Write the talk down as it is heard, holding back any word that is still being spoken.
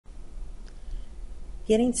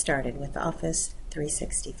Getting started with Office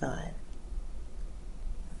 365.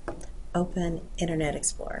 Open Internet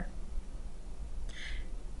Explorer.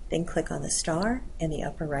 Then click on the star in the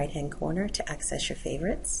upper right-hand corner to access your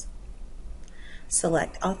favorites.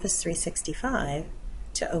 Select Office 365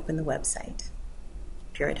 to open the website.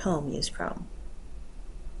 If you're at home, use Chrome.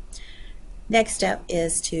 Next step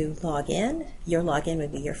is to log in. Your login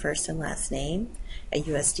would be your first and last name at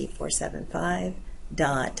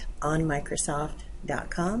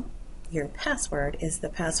usd475.onmicrosoft.com. Your password is the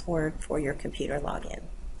password for your computer login.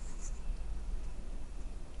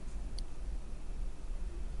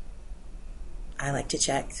 I like to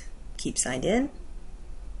check keep signed in,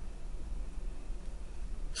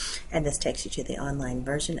 and this takes you to the online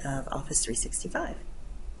version of Office 365.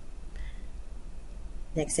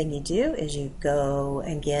 Next thing you do is you go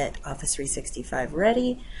and get Office 365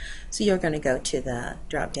 ready. So you're going to go to the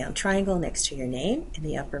drop down triangle next to your name in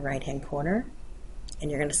the upper right hand corner, and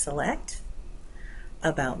you're going to select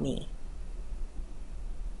About Me.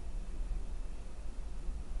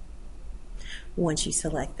 Once you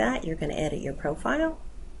select that, you're going to edit your profile.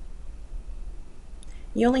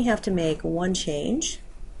 You only have to make one change,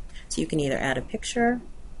 so you can either add a picture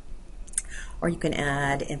or you can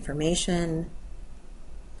add information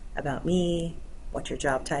about me, what your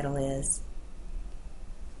job title is.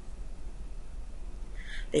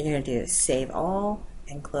 Then you're going to do Save All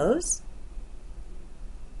and Close.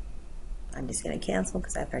 I'm just going to cancel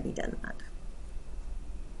because I've already done that.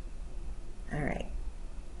 Alright,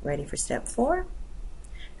 ready for step 4.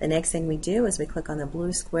 The next thing we do is we click on the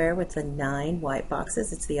blue square with the 9 white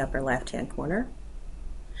boxes. It's the upper left hand corner.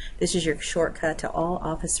 This is your shortcut to all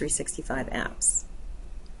Office 365 apps.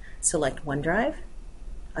 Select OneDrive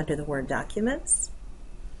under the word Documents.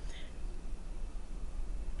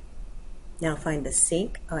 Now find the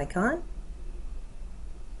sync icon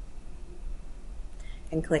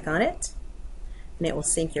and click on it, and it will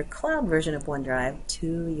sync your cloud version of OneDrive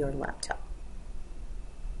to your laptop.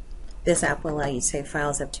 This app will allow you to save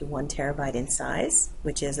files up to 1 terabyte in size,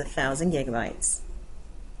 which is 1,000 gigabytes.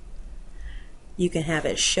 You can have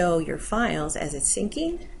it show your files as it's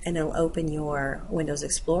syncing, and it'll open your Windows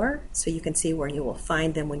Explorer so you can see where you will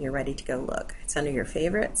find them when you're ready to go look. It's under your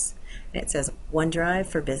favorites, and it says OneDrive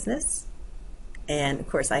for Business, and of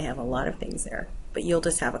course I have a lot of things there, but you'll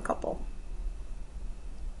just have a couple.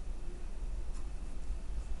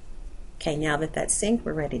 Okay, now that that's synced,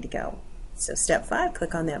 we're ready to go. So step 5,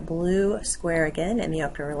 click on that blue square again in the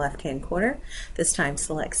upper left hand corner. This time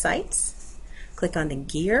select Sites. Click on the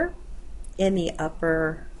gear in the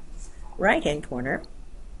upper right hand corner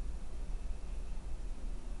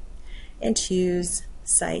and choose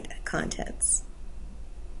Site Contents.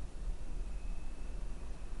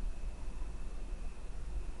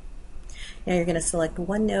 Now you're going to select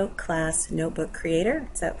OneNote Class Notebook Creator.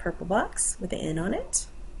 It's that purple box with the N on it.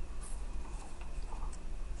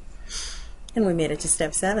 And we made it to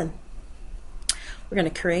step 7. We're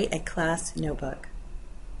going to create a class notebook.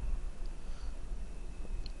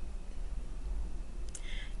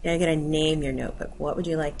 Now you're going to name your notebook. What would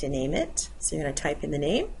you like to name it? So you're going to type in the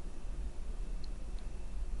name.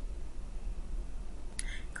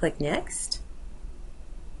 Click Next.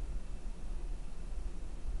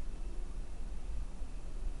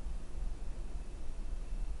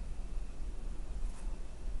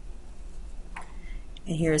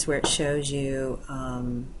 And here's where it shows you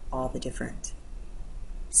all the different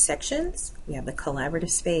sections. We have the collaborative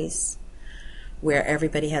space where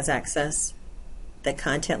everybody has access, the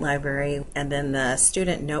content library, and then the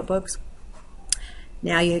student notebooks.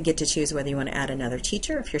 Now you get to choose whether you want to add another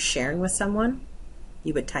teacher. If you're sharing with someone,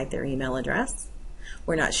 you would type their email address.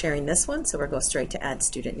 We're not sharing this one, so we'll go straight to add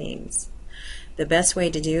student names. The best way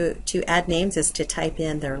to add names is to type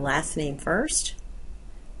in their last name first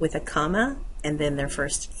with a comma, and then their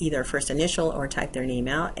either first initial, or type their name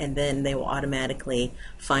out, and then they will automatically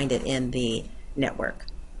find it in the network.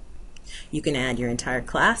 You can add your entire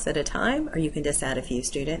class at a time, or you can just add a few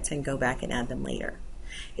students and go back and add them later.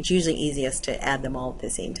 It's usually easiest to add them all at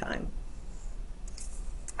the same time.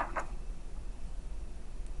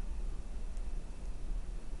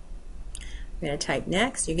 We're going to type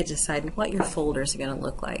next. You get to decide what your folders are going to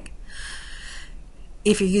look like.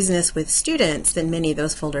 If you're using this with students, then many of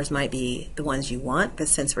those folders might be the ones you want, but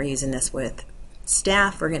since we're using this with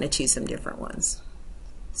staff, we're going to choose some different ones.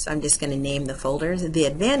 So I'm just going to name the folders. The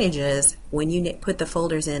advantage is when you put the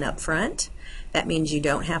folders in up front, that means you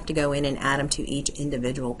don't have to go in and add them to each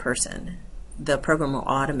individual person. The program will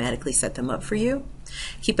automatically set them up for you.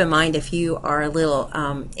 Keep in mind, if you are a little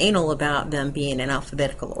anal about them being in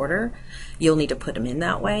alphabetical order, you'll need to put them in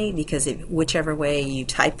that way, because whichever way you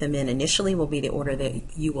type them in initially will be the order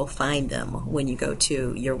that you will find them when you go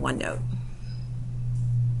to your OneNote.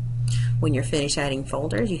 When you're finished adding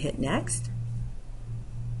folders, you hit Next.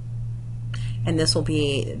 And this will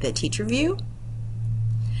be the teacher view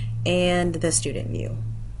and the student view,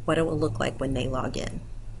 what it will look like when they log in.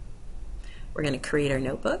 We're going to create our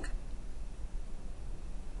notebook.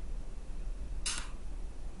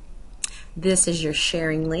 This is your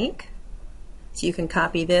sharing link, so you can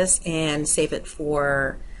copy this and save it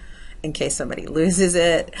for in case somebody loses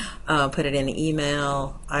it, put it in an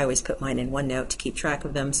email. I always put mine in OneNote to keep track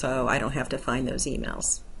of them so I don't have to find those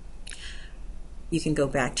emails. You can go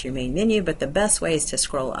back to your main menu, but the best way is to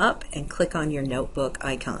scroll up and click on your notebook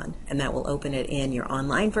icon, and that will open it in your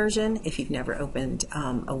online version if you've never opened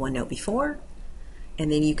a OneNote before,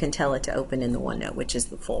 and then you can tell it to open in the OneNote, which is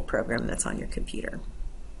the full program that's on your computer.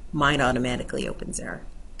 Mine automatically opens there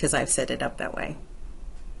because I've set it up that way.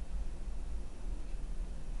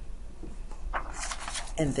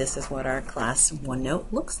 And this is what our class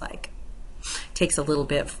OneNote looks like. It takes a little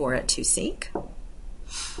bit for it to sync.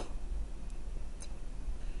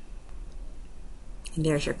 And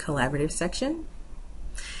there's your collaborative section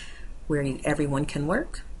where everyone can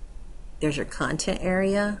work. There's your content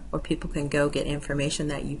area where people can go get information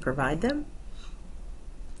that you provide them.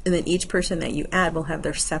 And then each person that you add will have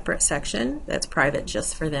their separate section that's private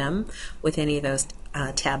just for them with any of those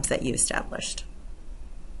tabs that you established.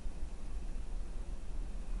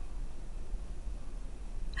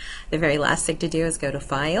 The very last thing to do is go to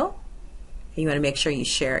File. You want to make sure you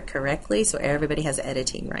share it correctly so everybody has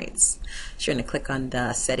editing rights. So you're going to click on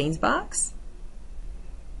the settings box,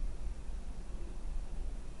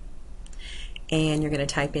 and you're going to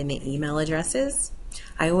type in the email addresses.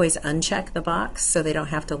 I always uncheck the box so they don't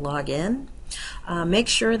have to log in. Make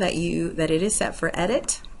sure that it is set for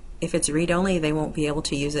edit. If it's read-only, they won't be able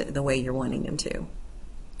to use it the way you're wanting them to.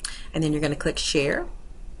 And then you're going to click Share.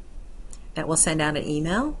 That will send out an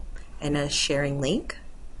email and a sharing link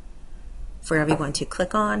for everyone to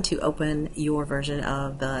click on to open your version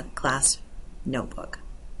of the class notebook.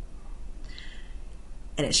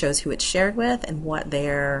 And it shows who it's shared with and what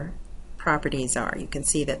their properties are. You can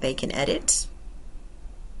see that they can edit,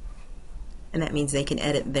 and that means they can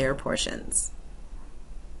edit their portions.